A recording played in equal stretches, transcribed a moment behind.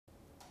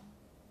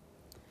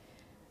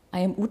I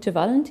am Ute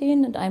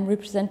Wallentin and I'm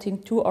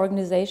representing two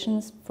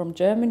organizations from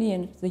Germany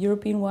and the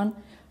European one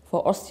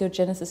for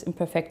Osteogenesis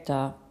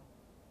Imperfecta.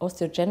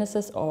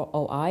 Osteogenesis, or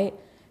OI,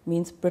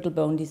 means brittle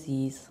bone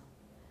disease.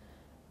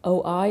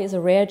 OI is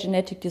a rare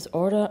genetic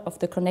disorder of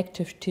the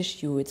connective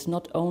tissue. It's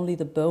not only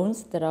the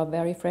bones that are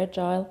very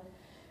fragile,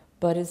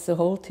 but it's the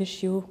whole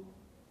tissue.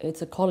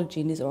 It's a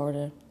collagen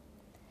disorder.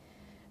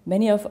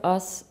 Many of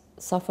us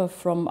suffer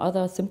from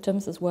other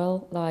symptoms as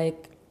well,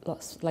 like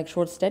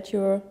short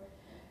stature.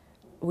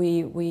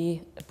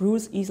 We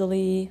bruise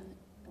easily.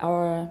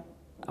 Our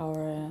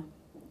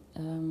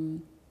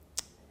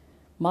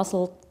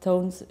muscle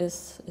tones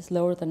is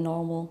lower than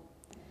normal.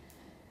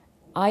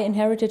 I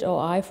inherited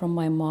OI from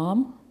my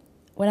mom.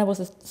 When I was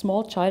a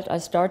small child, I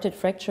started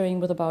fracturing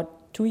with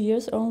about 2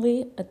 years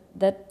only. At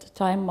that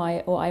time,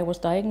 my OI was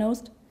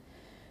diagnosed.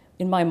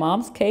 In my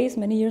mom's case,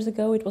 many years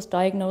ago, it was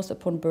diagnosed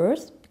upon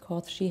birth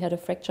because she had a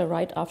fracture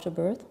right after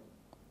birth.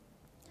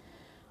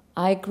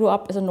 I grew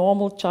up as a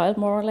normal child,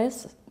 more or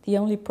less. The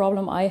only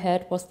problem I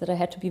had was that I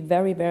had to be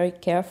very, very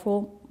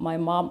careful. My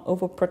mom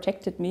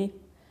overprotected me,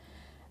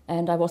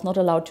 and I was not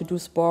allowed to do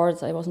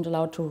sports. I wasn't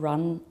allowed to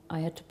run. I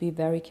had to be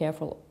very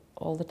careful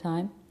all the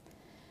time.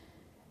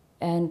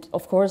 And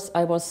of course,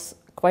 I was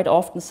quite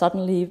often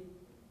suddenly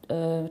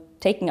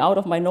taken out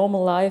of my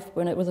normal life.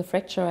 When it was a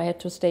fracture, I had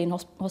to stay in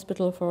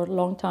hospital for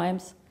long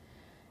times,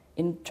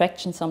 in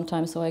traction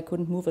sometimes, so I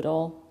couldn't move at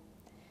all.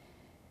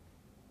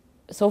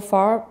 So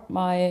far,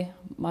 my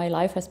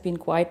life has been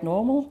quite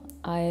normal.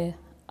 I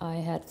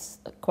had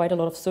quite a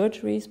lot of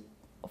surgeries,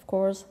 of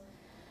course.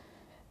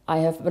 I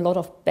have a lot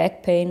of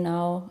back pain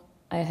now.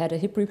 I had a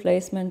hip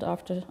replacement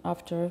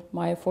after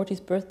my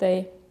 40th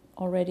birthday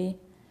already.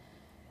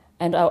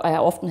 And I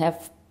often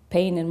have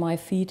pain in my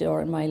feet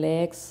or in my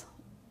legs,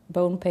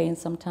 bone pain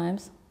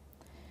sometimes.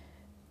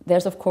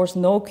 There's of course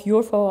no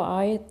cure for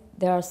OI.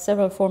 There are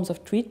several forms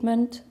of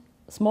treatment.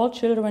 Small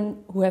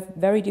children who have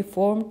very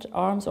deformed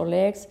arms or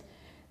legs,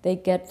 they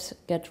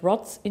get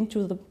rods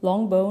into the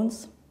long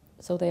bones,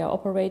 so they are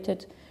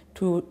operated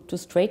to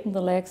straighten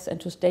the legs and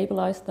to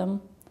stabilize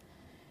them.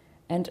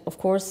 And of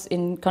course,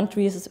 in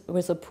countries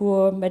with a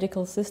poor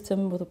medical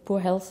system, with a poor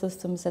health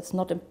system, that's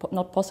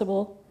not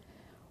possible,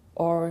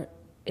 or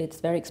it's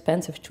very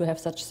expensive to have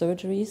such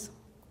surgeries.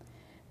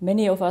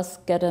 Many of us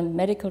get a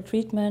medical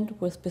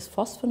treatment with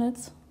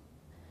bisphosphonates.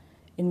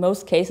 In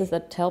most cases,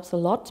 that helps a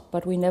lot,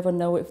 but we never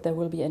know if there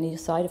will be any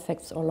side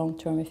effects or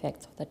long-term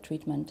effects of that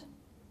treatment.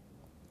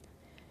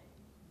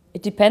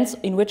 It depends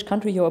in which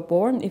country you are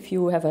born. If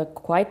you have a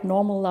quite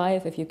normal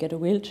life, if you get a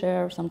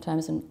wheelchair,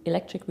 sometimes an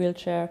electric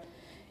wheelchair,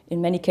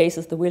 in many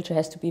cases the wheelchair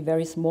has to be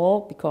very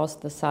small because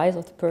the size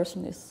of the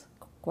person is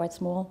quite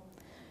small.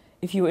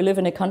 If you live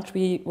in a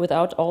country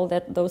without all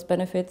those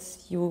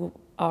benefits, you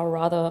are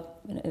rather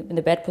in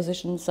a bad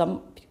position.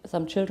 Some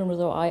children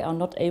with OI are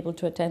not able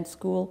to attend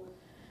school.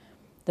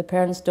 The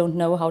parents don't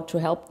know how to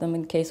help them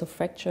in case of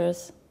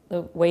fractures.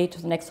 The way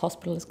to the next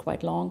hospital is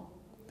quite long.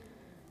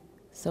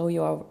 So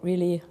you are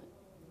really,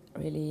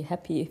 really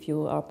happy if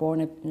you are born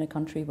in a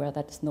country where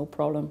that is no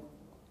problem.